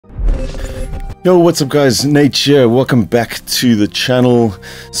Yo, what's up guys, Nate here, welcome back to the channel.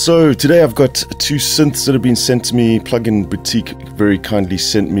 So today I've got two synths that have been sent to me. Plugin Boutique very kindly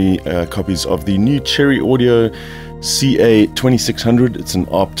sent me copies of the new Cheery Audio CA2600. It's an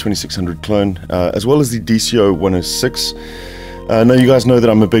ARP 2600 clone, as well as the DCO106. Now you guys know that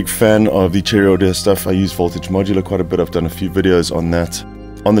I'm a big fan of the Cheery Audio stuff. I use Voltage Modular quite a bit. I've done a few videos on that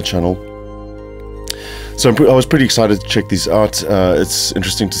on the channel. So I was pretty excited to check these out. It's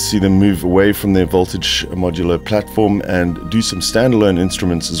interesting to see them move away from their Voltage Modular platform and do some standalone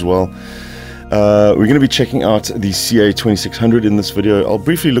instruments as well. We're going to be checking out the CA2600 in this video. I'll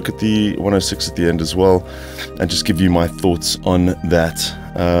briefly look at the 106 at the end as well and just give you my thoughts on that.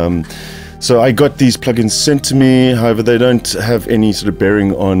 So I got these plugins sent to me, however they don't have any sort of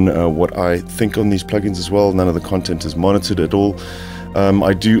bearing on what I think on these plugins as well. None of the content is monitored at all.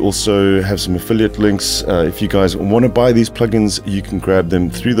 I do also have some affiliate links. If you guys want to buy these plugins, you can grab them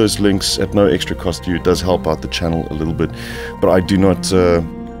through those links at no extra cost to you. It does help out the channel a little bit, but I do not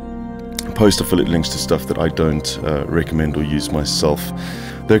post affiliate links to stuff that I don't recommend or use myself.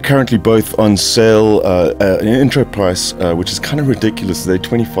 They're currently both on sale at an intro price, which is kind of ridiculous. They're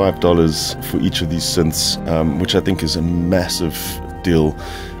 $25 for each of these synths, which I think is a massive deal.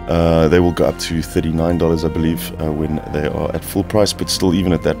 They will go up to $39, I believe, when they are at full price, but still,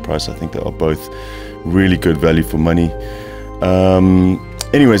 even at that price, I think they are both really good value for money.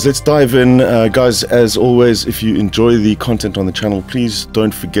 Anyways, let's dive in. Guys, as always, if you enjoy the content on the channel, please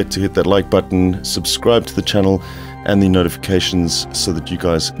don't forget to hit that like button, subscribe to the channel, and the notifications so that you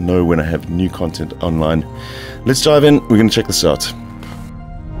guys know when I have new content online. Let's dive in. We're going to check this out.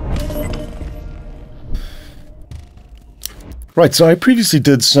 Right, so I previously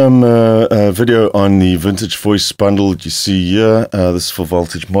did some video on the vintage voice bundle that you see here. This is for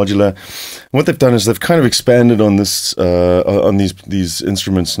Voltage Modular. And what they've done is they've kind of expanded on this, on these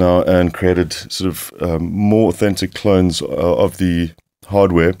instruments now, and created sort of more authentic clones of the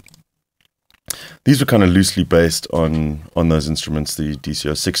hardware. These were kind of loosely based on those instruments, the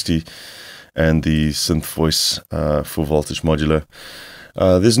DCO60 and the Synth voice for Voltage Modular.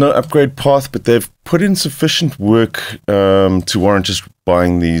 There's no upgrade path, but they've put in sufficient work to warrant just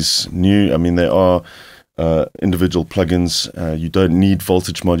buying these new. I mean, they are individual plugins. You don't need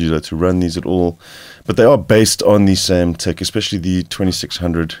Voltage Modular to run these at all, but they are based on the same tech, especially the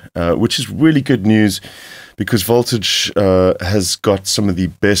 2600, which is really good news because Voltage has got some of the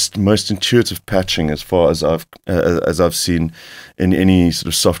best, most intuitive patching as far as I've seen in any sort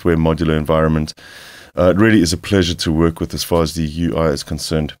of software modular environment. It really is a pleasure to work with as far as the UI is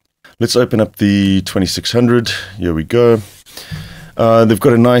concerned. Let's open up the 2600. Here we go. They've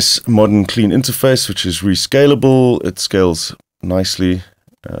got a nice, modern, clean interface, which is rescalable. It scales nicely.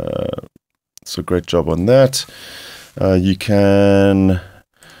 So great job on that. You can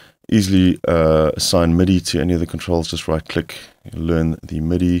easily assign MIDI to any of the controls. Just right-click, learn the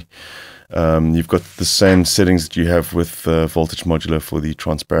MIDI. You've got the same settings that you have with Voltage Modular for the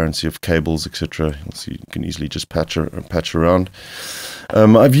transparency of cables, etc. So you can easily just patch around.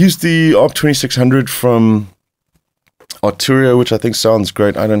 I've used the ARP 2600 from Arturia, which I think sounds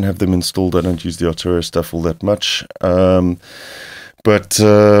great. I don't have them installed. I don't use the Arturia stuff all that much. But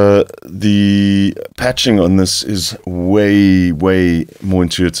the patching on this is way more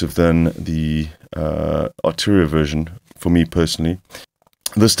intuitive than the Arturia version for me personally.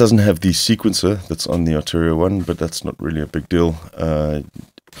 This doesn't have the sequencer that's on the Arturia one, but that's not really a big deal.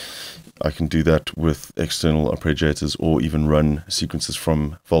 I can do that with external arpeggiators or even run sequences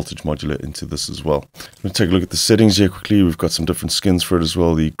from Voltage Modular into this as well. We'll take a look at the settings here quickly. We've got some different skins for it as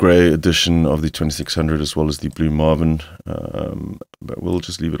well. The grey edition of the 2600 as well as the blue Marvin. But we'll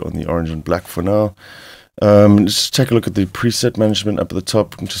just leave it on the orange and black for now. Just take a look at the preset management up at the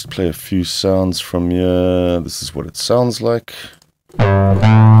top. We can just play a few sounds from here. This is what it sounds like.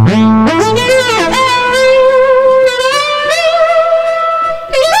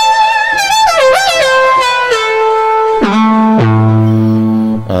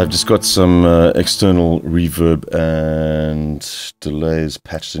 I've just got some external reverb and delays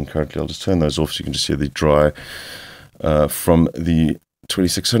patched in currently. I'll just turn those off so you can just hear the dry from the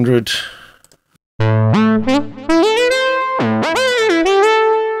 2600.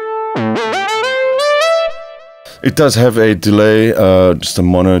 It does have a delay, just a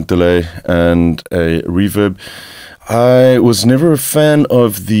mono delay and a reverb. I was never a fan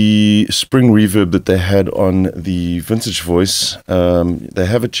of the spring reverb that they had on the vintage voice. They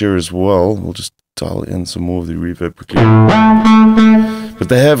have it here as well. We'll just dial in some more of the reverb quickly. But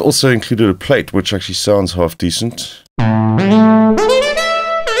they have also included a plate, which actually sounds half decent.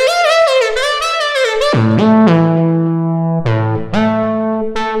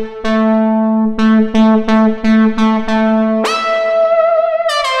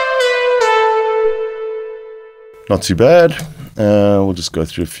 Not too bad. We'll just go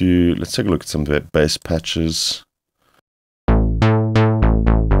through a few. Let's take a look at some of the bass patches.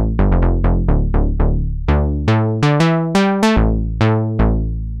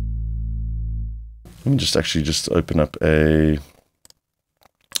 Let me just open up a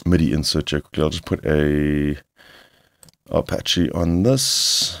MIDI insert here quickly. I'll just put a Apache on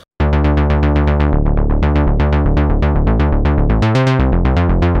this.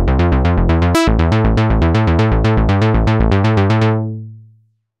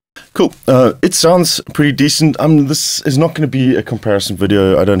 Cool. It sounds pretty decent. This is not going to be a comparison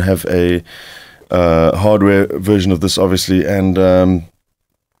video. I don't have a hardware version of this, obviously, and I'm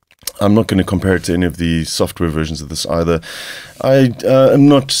not going to compare it to any of the software versions of this either. I am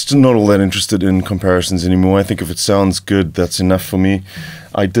not all that interested in comparisons anymore. I think if it sounds good, that's enough for me.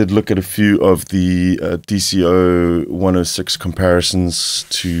 I did look at a few of the DC0106 comparisons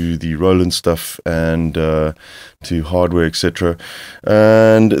to the Roland stuff and to hardware, etc.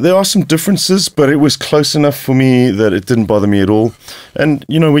 And there are some differences, but it was close enough for me that it didn't bother me at all. And,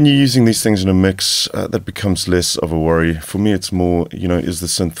 you know, when you're using these things in a mix, that becomes less of a worry. For me, it's more, you know, is the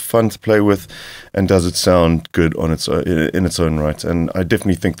synth fun to play with, and does it sound good on its own, in its own right? And I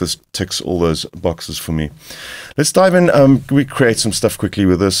definitely think this ticks all those boxes for me. Let's dive in. We create some stuff quickly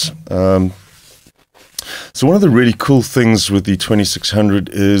with this. So one of the really cool things with the 2600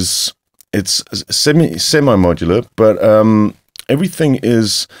 is it's semi-modular, but everything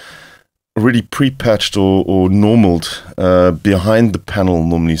is already pre-patched or normaled behind the panel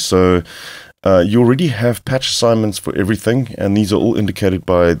normally. So you already have patch assignments for everything, and these are all indicated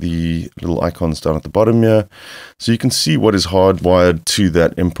by the little icons down at the bottom here. So you can see what is hardwired to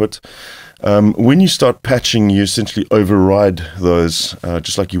that input. When you start patching, you essentially override those,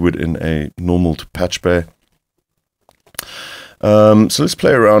 just like you would in a normal patch bay. So let's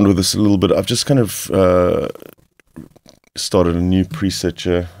play around with this a little bit. I've just kind of started a new preset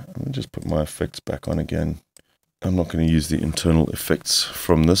here. Let me just put my effects back on again. I'm not going to use the internal effects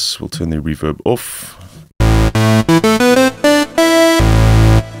from this. We'll turn the reverb off.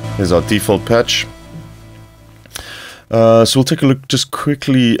 Here's our default patch. So we'll take a look just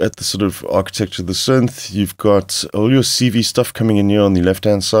quickly at the sort of architecture of the synth. You've got all your CV stuff coming in here on the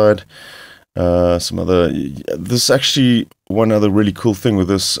left-hand side. Some other... This is actually one other really cool thing with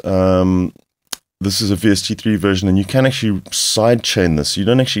this. This is a VST3 version, and you can actually sidechain this. You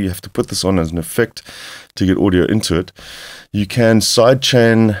don't actually have to put this on as an effect to get audio into it. You can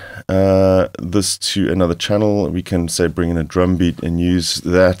sidechain this to another channel. We can, say, bring in a drum beat and use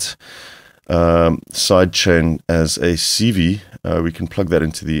that sidechain as a CV. We can plug that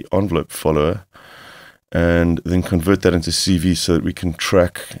into the envelope follower and then convert that into CV so that we can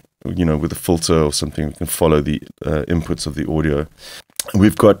track, you know, with a filter or something, we can follow the inputs of the audio.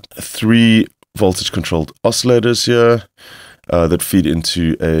 We've got 3 voltage controlled oscillators here that feed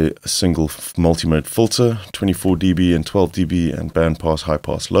into a single multi-mode filter, 24 dB and 12 dB, and band pass, high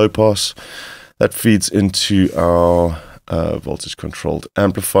pass, low pass. That feeds into our voltage controlled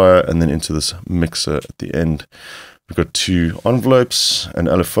amplifier and then into this mixer at the end. We've got 2 envelopes, an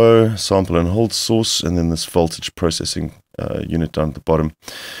LFO, sample and hold source, and then this voltage processing unit down at the bottom.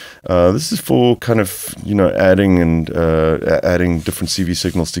 This is for kind of, you know, adding different CV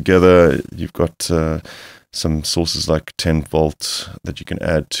signals together. You've got some sources like 10 volt that you can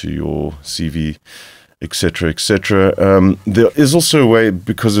add to your CV, etc., etc. There is also a way,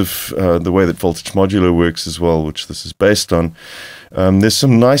 because of the way that Voltage Modular works as well, which this is based on. There's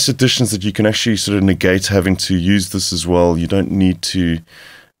some nice additions that you can actually sort of negate having to use this as well. You don't need to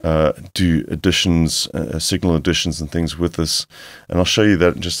do additions, signal additions and things with this, and I'll show you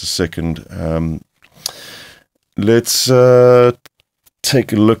that in just a second. Let's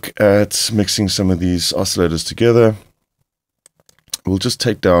take a look at mixing some of these oscillators together. We'll just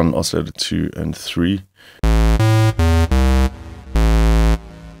take down oscillator 2 and 3.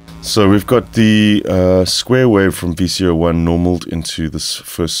 So we've got the square wave from VCO1 normaled into this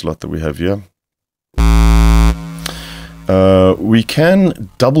first slot that we have here. We can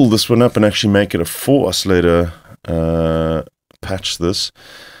double this one up and actually make it a 4 oscillator patch this.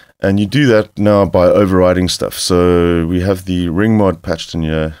 And you do that now by overriding stuff. So we have the ring mod patched in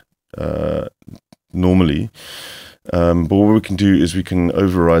here normally. But what we can do is we can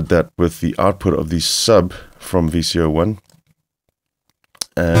override that with the output of the sub from VCO1.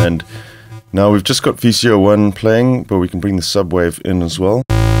 And now we've just got VCO1 playing, but we can bring the sub wave in as well.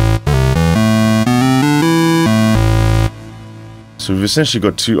 So we've essentially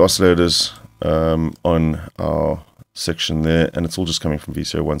got 2 oscillators on our section there, and it's all just coming from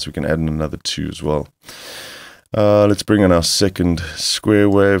VCO1, so we can add in another 2 as well. Let's bring in our second square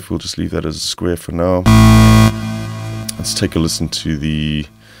wave. We'll just leave that as a square for now. Let's take a listen to the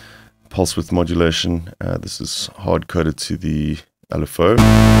pulse width modulation. This is hard-coded to the LFO.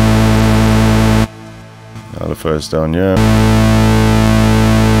 LFO is down here.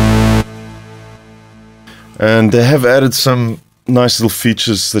 And they have added some nice little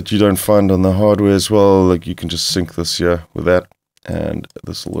features that you don't find on the hardware as well. Like you can just sync this here with that, and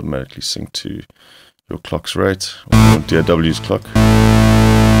this will automatically sync to your clock's rate, or your DAW's clock.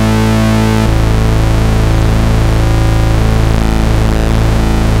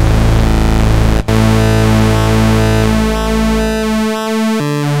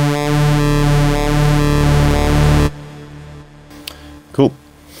 Cool.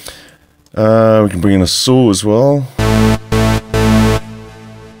 We can bring in a saw as well.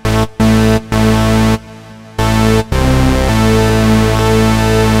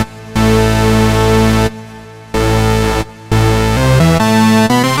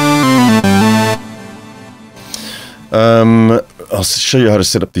 I'll show you how to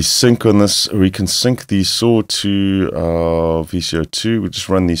set up the sync on this. We can sync the saw to our VCO2. We just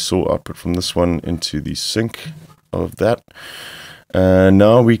run the saw output from this one into the sync of that. And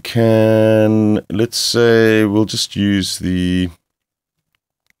now we can, let's say, we'll use our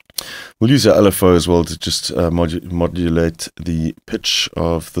LFO as well to just modulate the pitch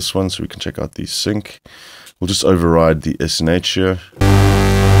of this one, so we can check out the sync. We'll just override the SNH here.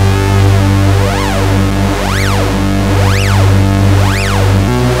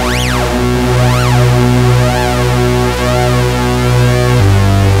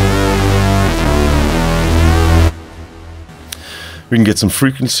 We can get some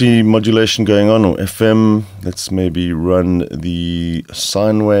frequency modulation going on, or FM. Let's maybe run the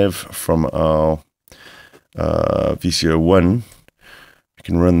sine wave from our VCO1. We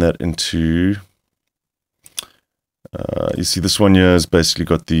can run that into, you see this one here has basically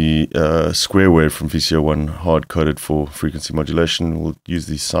got the square wave from VCO1 hard-coded for frequency modulation. We'll use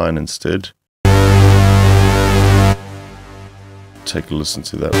the sine instead. Take a listen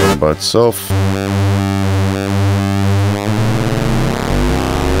to that one by itself.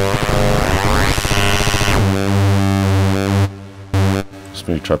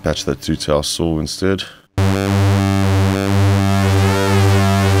 Maybe try to patch that through to our saw instead.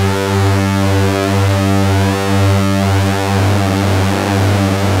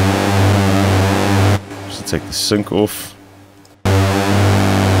 Just take the sync off.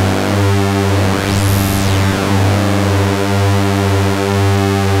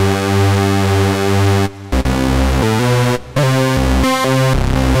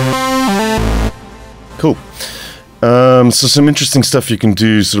 Cool. So some interesting stuff you can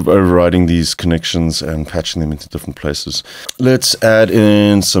do, sort of overriding these connections and patching them into different places. Let's add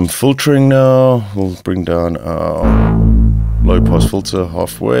in some filtering now. We'll bring down our low pass filter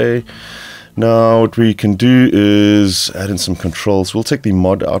halfway. Now what we can do is add in some controls. We'll take the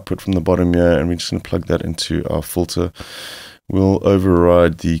mod output from the bottom here, and we're just going to plug that into our filter. We'll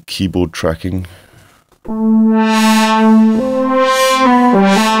override the keyboard tracking.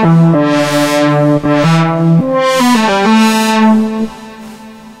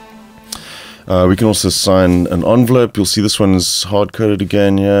 We can also assign an envelope. You'll see this one is hard-coded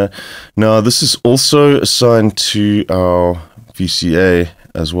again here. Now this is also assigned to our VCA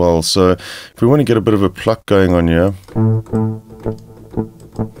as well. So if we want to get a bit of a pluck going on here,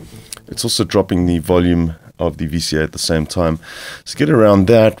 it's also dropping the volume of the VCA at the same time. To get around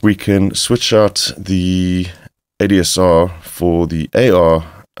that, we can switch out the ADSR for the AR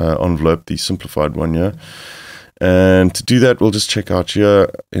envelope, the simplified one here. And to do that, we'll just check out here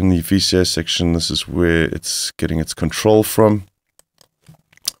in the VCA section. This is where it's getting its control from.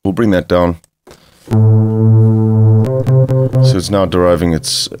 We'll bring that down. So it's now deriving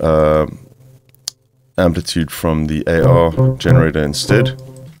its amplitude from the AR generator instead.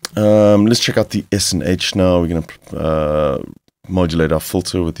 Let's check out the SNH now. We're going to modulate our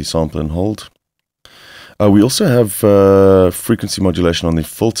filter with the sample and hold. We also have frequency modulation on the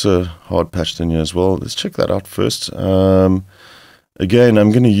filter hard patched in here as well. Let's check that out first. Again,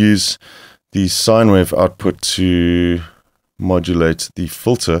 I'm going to use the sine wave output to modulate the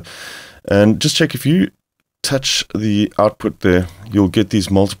filter. And just check, if you touch the output there, you'll get these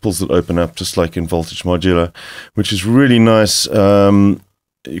multiples that open up just like in Voltage Modular, which is really nice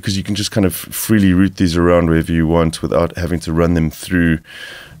because you can just kind of freely route these around wherever you want without having to run them through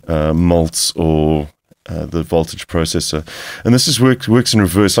mults or the voltage processor. And this works in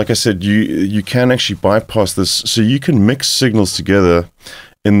reverse. Like I said, you can actually bypass this, so you can mix signals together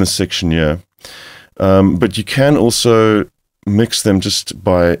in this section here, but you can also mix them just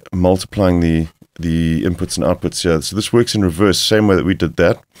by multiplying the the inputs and outputs here. So this works in reverse, same way that we did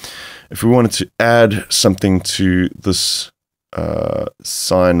that. If we wanted to add something to this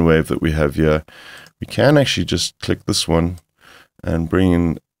sine wave that we have here, we can actually just click this one and bring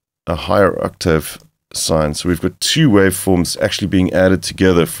in a higher octave sine. So we've got two waveforms actually being added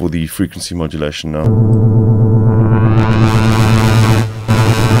together for the frequency modulation now.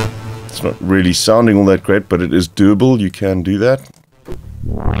 It's not really sounding all that great, but it is doable. You can do that.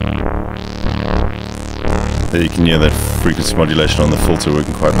 There you can hear that frequency modulation on the filter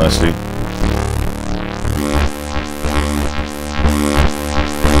working quite nicely.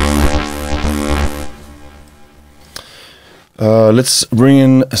 Let's bring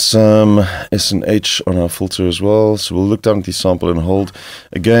in some S&H on our filter as well. So we'll look down at the sample and hold.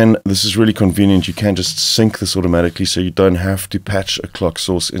 Again, this is really convenient. You can just sync this automatically, so you don't have to patch a clock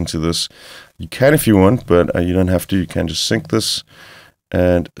source into this. You can if you want, but you don't have to. You can just sync this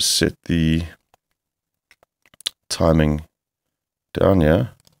and set the timing down here.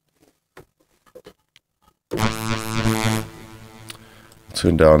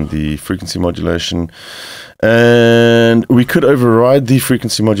 Turn down the frequency modulation, and we could override the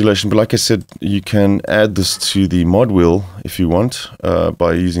frequency modulation, but like I said, you can add this to the mod wheel if you want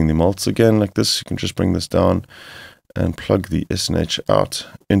by using the mults again like this. You can just bring this down and plug the S&H out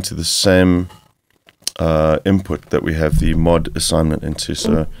into the same input that we have the mod assignment into.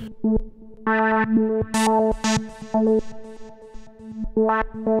 So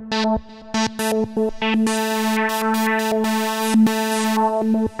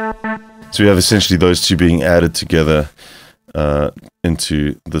we have essentially those two being added together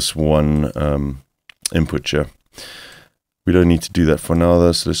into this one input here. We don't need to do that for now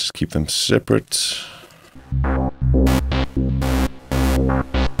though, so let's just keep them separate.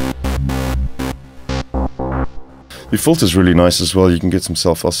 The filter is really nice as well. You can get some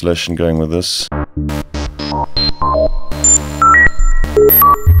self-oscillation going with this.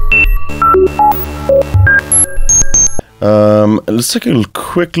 Let's take a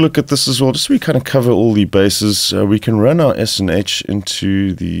quick look at this as well, just so we kind of cover all the bases. We can run our S&H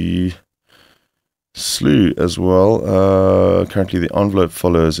into the slew as well. Currently the envelope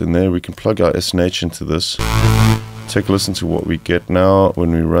follows in there. We can plug our S&H into this. Take a listen to what we get now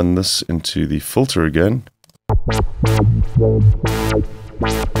when we run this into the filter again.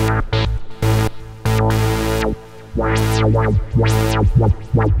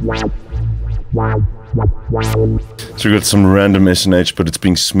 So we've got some random S&H, but it's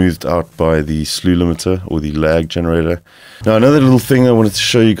being smoothed out by the slew limiter or the lag generator. Now another little thing I wanted to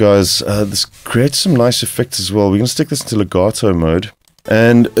show you guys, this creates some nice effects as well. We're going to stick this into legato mode.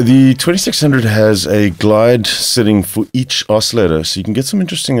 And the 2600 has a glide setting for each oscillator, so you can get some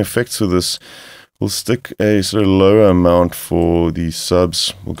interesting effects with this. We'll stick a sort of lower amount for the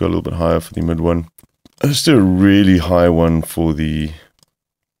subs. We'll go a little bit higher for the mid one. Let's do a really high one for the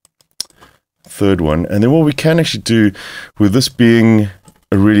third one. And then what we can actually do with this being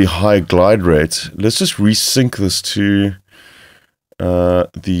a really high glide rate, let's just resync this to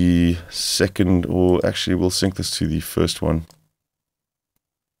the second, or actually we'll sync this to the first one.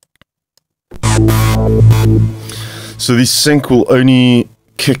 So the sync will only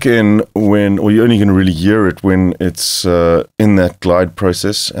kick in when, or you're only going to really hear it when it's in that glide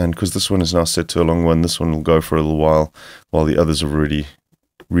process. And because this one is now set to a long one, this one will go for a little while the others have already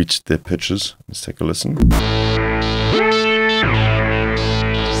reached their pitches. Let's take a listen.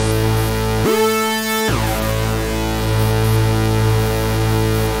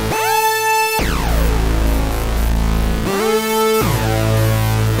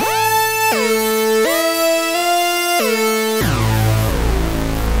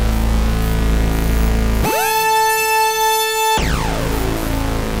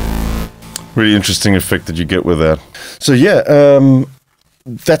 Really interesting effect that you get with that. So yeah,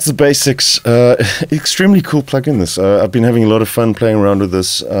 that's the basics. Extremely cool plugin this. I've been having a lot of fun playing around with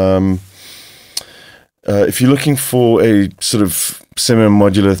this. If you're looking for a sort of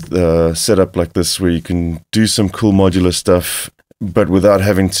semi-modular setup like this, where you can do some cool modular stuff, but without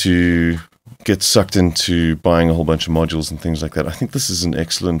having to get sucked into buying a whole bunch of modules and things like that, I think this is an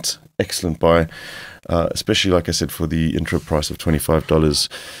excellent buy. Especially, like I said, for the intro price of $25.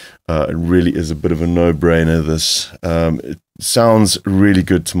 It really is a bit of a no-brainer, this. It sounds really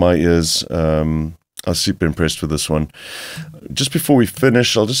good to my ears. I was super impressed with this one. Just before we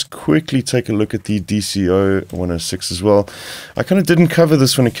finish, I'll just quickly take a look at the DCO106 as well. I kind of didn't cover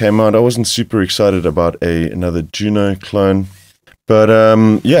this when it came out. I wasn't super excited about another Juno clone. But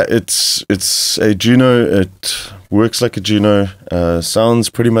yeah, it's a Juno. It works like a Juno, sounds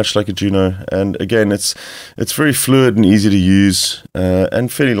pretty much like a Juno, and again, it's very fluid and easy to use, and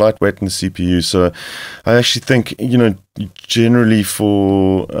fairly lightweight in the CPU. So I actually think, you know, generally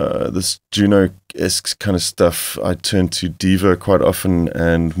for this Juno-esque kind of stuff, I turn to Diva quite often,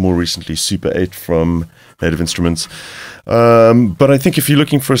 and more recently Super 8 from Native Instruments. But I think if you're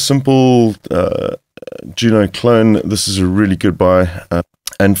looking for a simple Juno clone, this is a really good buy,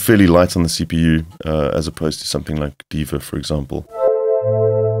 and fairly light on the CPU, as opposed to something like Diva, for example.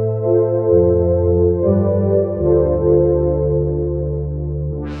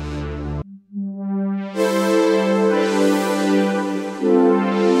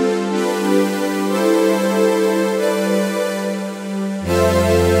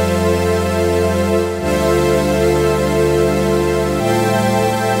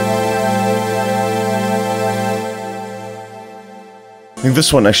 I think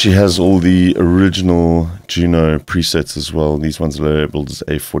this one actually has all the original Juno presets as well. These ones are labeled as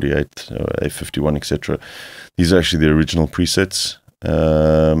A48, A51, etc. These are actually the original presets,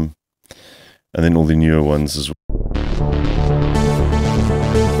 and then all the newer ones as well.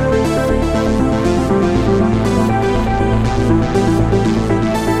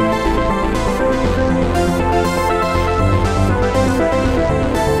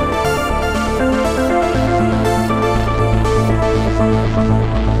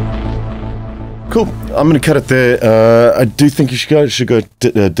 Cool. I'm going to cut it there. I do think you should go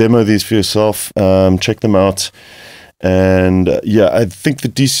demo these for yourself. Check them out. And yeah, I think the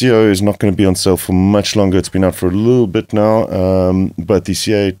DCO is not going to be on sale for much longer. It's been out for a little bit now. But the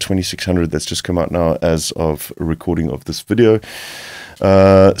CA2600 that's just come out now as of recording of this video.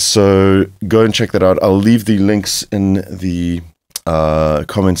 So go and check that out. I'll leave the links in the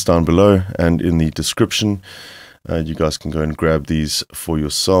comments down below and in the description. You guys can go and grab these for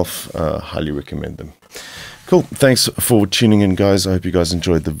yourself. Highly recommend them. Cool. Thanks for tuning in, guys. I hope you guys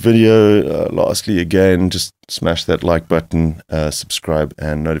enjoyed the video. Lastly, again, just smash that like button, subscribe,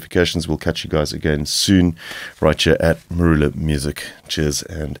 and notifications. We'll catch you guys again soon right here at Marula Music. Cheers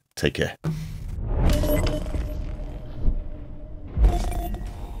and take care.